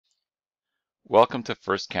Welcome to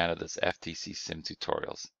First Canada's FTC Sim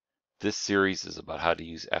tutorials. This series is about how to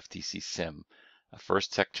use FTC Sim, a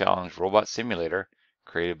First Tech Challenge robot simulator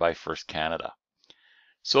created by First Canada.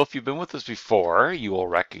 So if you've been with us before, you will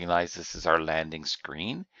recognize this is our landing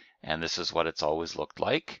screen, and this is what it's always looked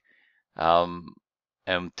like.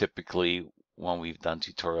 And typically when we've done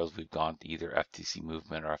tutorials, we've gone to either FTC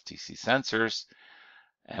movement or FTC sensors,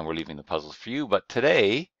 and we're leaving the puzzles for you. But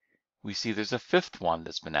today, we see there's a fifth one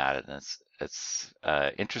that's been added, and it's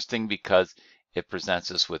interesting because it presents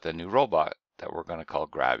us with a new robot that we're going to call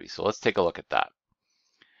Grabby. So let's take a look at that.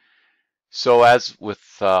 So as with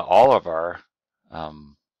all of our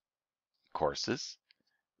courses,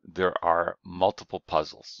 there are multiple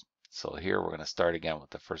puzzles. So here we're going to start again with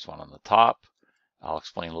the first one on the top. I'll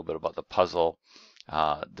explain a little bit about the puzzle.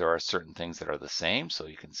 There are certain things that are the same. So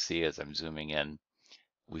you can see as I'm zooming in,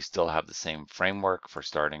 we still have the same framework for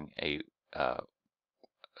starting a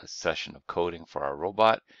session of coding for our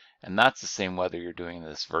robot. And that's the same whether you're doing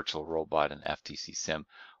this virtual robot in FTC Sim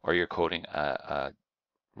or you're coding a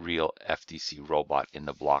real FTC robot in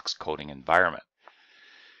the blocks coding environment.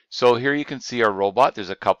 So here you can see our robot. There's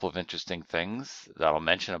a couple of interesting things that I'll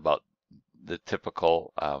mention about the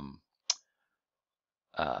typical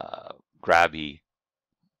Grabby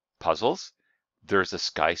puzzles. There's a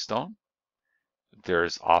skystone.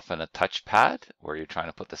 There's often a touchpad where you're trying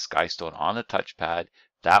to put the skystone on the touchpad.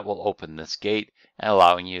 That will open this gate and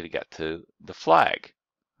allowing you to get to the flag.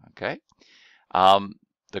 Okay.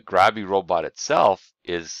 The Grabby robot itself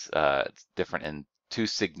is different in two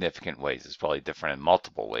significant ways. It's probably different in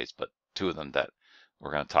multiple ways, but two of them that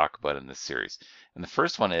we're going to talk about in this series. And the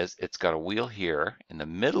first one is it's got a wheel here in the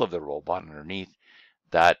middle of the robot underneath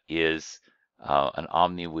that is an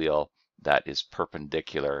omni wheel that is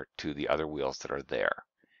perpendicular to the other wheels that are there.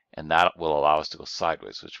 And that will allow us to go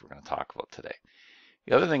sideways, which we're going to talk about today.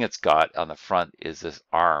 The other thing it's got on the front is this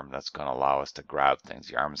arm that's going to allow us to grab things.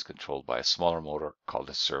 The arm is controlled by a smaller motor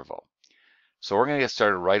called a servo. So we're going to get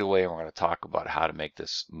started right away and we're going to talk about how to make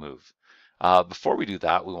this move. Before we do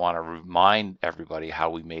that, we want to remind everybody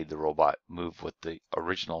how we made the robot move with the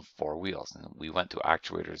original four wheels. And we went to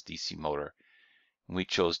actuators, DC motor, and we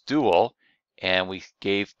chose dual, and we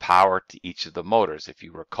gave power to each of the motors. If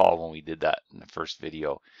you recall when we did that in the first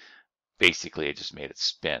video, basically it just made it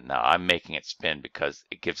spin. Now I'm making it spin because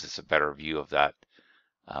it gives us a better view of that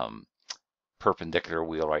perpendicular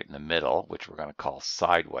wheel right in the middle, which we're going to call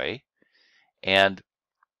sideway. And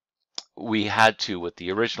we had to, with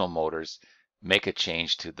the original motors, make a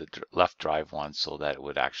change to the left drive one so that it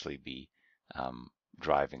would actually be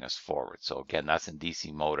driving us forward. So again, that's in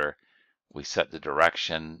DC motor. We set the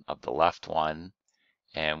direction of the left one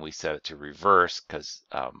and we set it to reverse because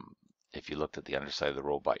if you looked at the underside of the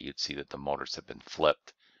robot, you'd see that the motors have been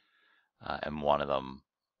flipped and one of them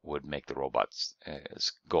would make the robots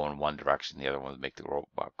go in one direction, the other one would make the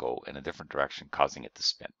robot go in a different direction, causing it to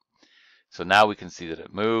spin. So now we can see that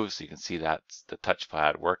it moves. You can see that's the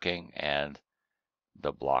touchpad working and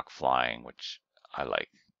the block flying, which I like.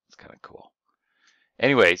 It's kind of cool.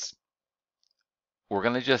 Anyways, we're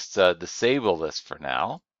going to just disable this for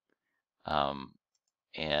now.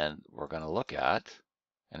 And we're going to look at,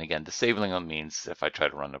 and again, disabling them means if I try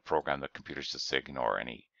to run the program, the computer's just ignore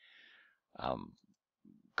any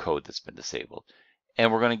code that's been disabled. And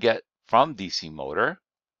we're going to get from DC motor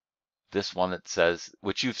this one that says,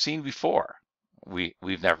 which you've seen before.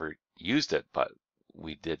 We've never used it, but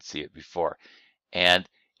we did see it before. And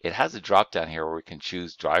it has a drop down here where we can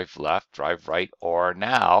choose drive left, drive right, or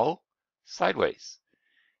now sideways.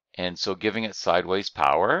 And so giving it sideways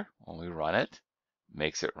power when we run it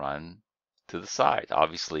makes it run to the side.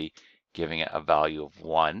 Obviously, giving it a value of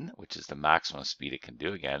 1, which is the maximum speed it can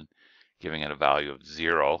do. Again, giving it a value of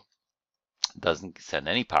 0 doesn't send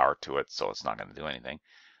any power to it, so it's not going to do anything.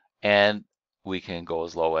 And we can go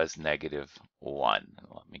as low as -1.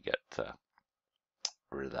 Let me get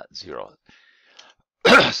rid of that 0.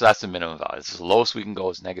 So that's the minimum value. This is the lowest we can go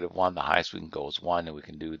is -1. The highest we can go is 1, and we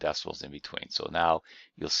can do decimals in between. So now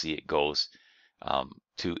you'll see it goes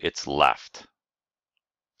to its left.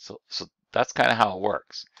 So that's kind of how it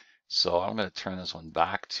works. So I'm going to turn this one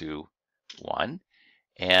back to 1.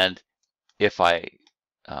 And if I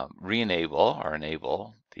re-enable or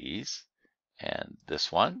enable these and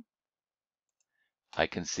this one, I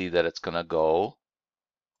can see that it's going to go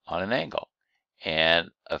on an angle. And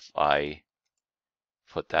if I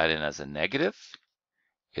put that in as a negative,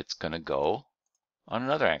 it's going to go on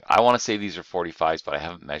another angle. I want to say these are 45s, but I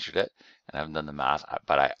haven't measured it and I haven't done the math,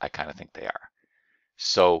 but I kind of think they are.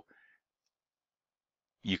 So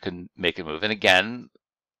you can make it move. And again,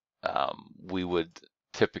 we would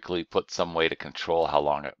typically put some way to control how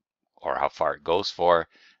long it or how far it goes for.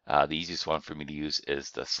 The easiest one for me to use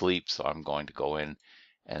is the sleep. So I'm going to go in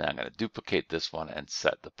and I'm going to duplicate this one and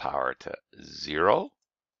set the power to 0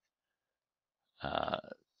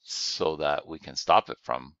 so that we can stop it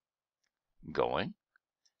from going.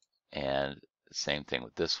 And same thing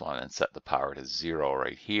with this one, and set the power to 0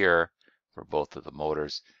 right here for both of the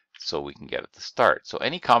motors so we can get it to start. So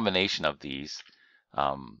any combination of these,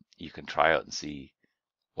 you can try out and see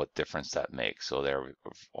what difference that makes. So there we're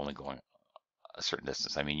only going a certain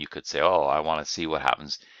distance. I mean, you could say, oh, I want to see what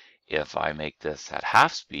happens if I make this at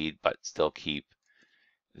half speed, but still keep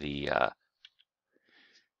the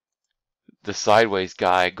sideways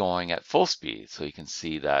guy going at full speed. So you can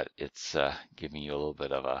see that it's giving you a little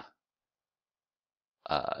bit of a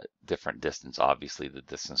different distance. Obviously, the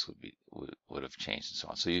distance would have changed and so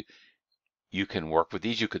on. So you can work with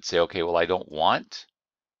these. You could say, okay, well, I don't want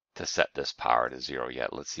to set this power to 0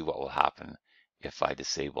 yet. Let's see what will happen if I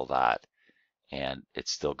disable that, and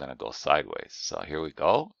it's still going to go sideways. So here we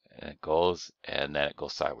go, and it goes, and then it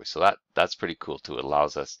goes sideways. So that's pretty cool too. It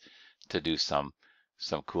allows us to do some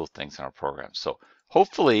cool things in our program. So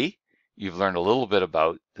hopefully you've learned a little bit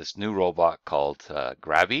about this new robot called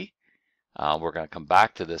Grabby. We're going to come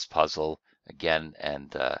back to this puzzle again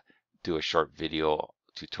and do a short video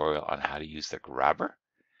tutorial on how to use the grabber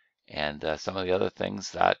and some of the other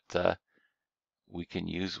things that we can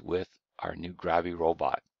use with our new Grabby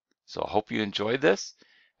robot. So I hope you enjoyed this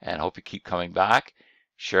and hope you keep coming back.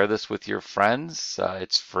 Share this with your friends.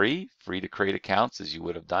 It's free to create accounts as you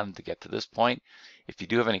would have done to get to this point. If you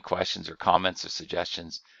do have any questions or comments or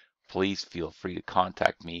suggestions, please feel free to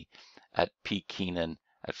contact me at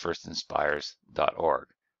pkeenan@firstinspires.org.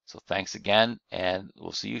 So thanks again, and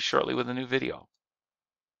we'll see you shortly with a new video.